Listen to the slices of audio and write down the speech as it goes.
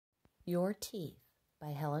Your Teeth by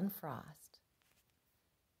Helen Frost.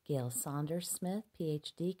 Gail Saunders Smith,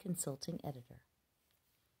 Ph.D., Consulting Editor.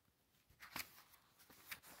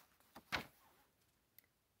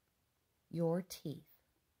 Your Teeth.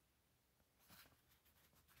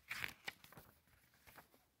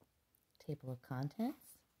 Table of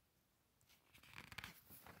contents.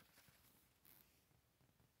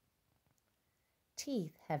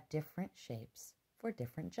 Teeth have different shapes for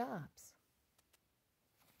different jobs.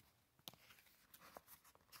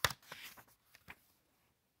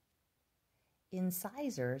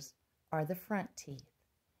 Incisors are the front teeth.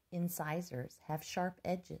 Incisors have sharp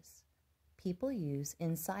edges. People use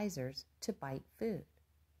incisors to bite food.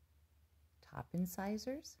 Top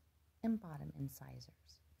incisors and bottom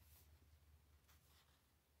incisors.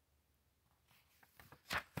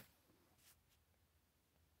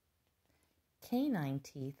 Canine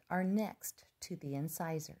teeth are next to the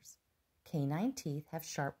incisors. Canine teeth have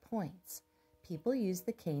sharp points. People use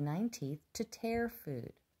the canine teeth to tear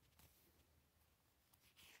food.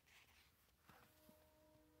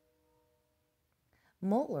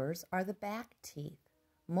 Molars are the back teeth.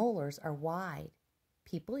 Molars are wide.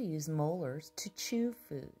 People use molars to chew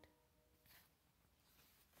food.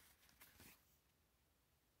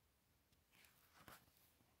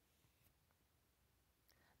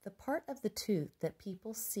 The part of the tooth that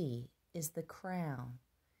people see is the crown.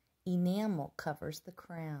 Enamel covers the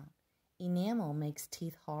crown. Enamel makes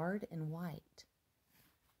teeth hard and white.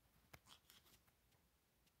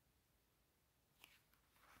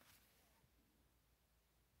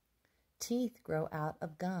 Teeth grow out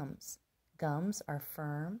of gums. Gums are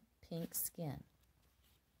firm, pink skin.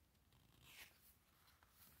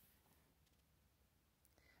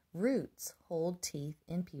 Roots hold teeth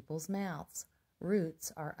in people's mouths.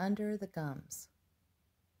 Roots are under the gums.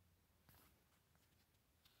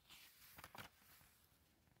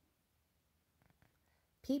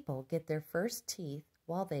 People get their first teeth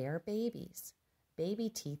while they are babies. Baby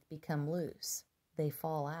teeth become loose. They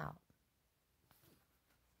fall out.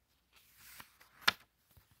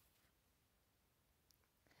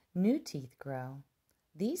 New teeth grow.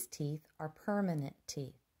 These teeth are permanent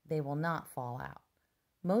teeth. They will not fall out.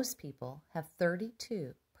 Most people have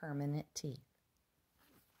 32 permanent teeth.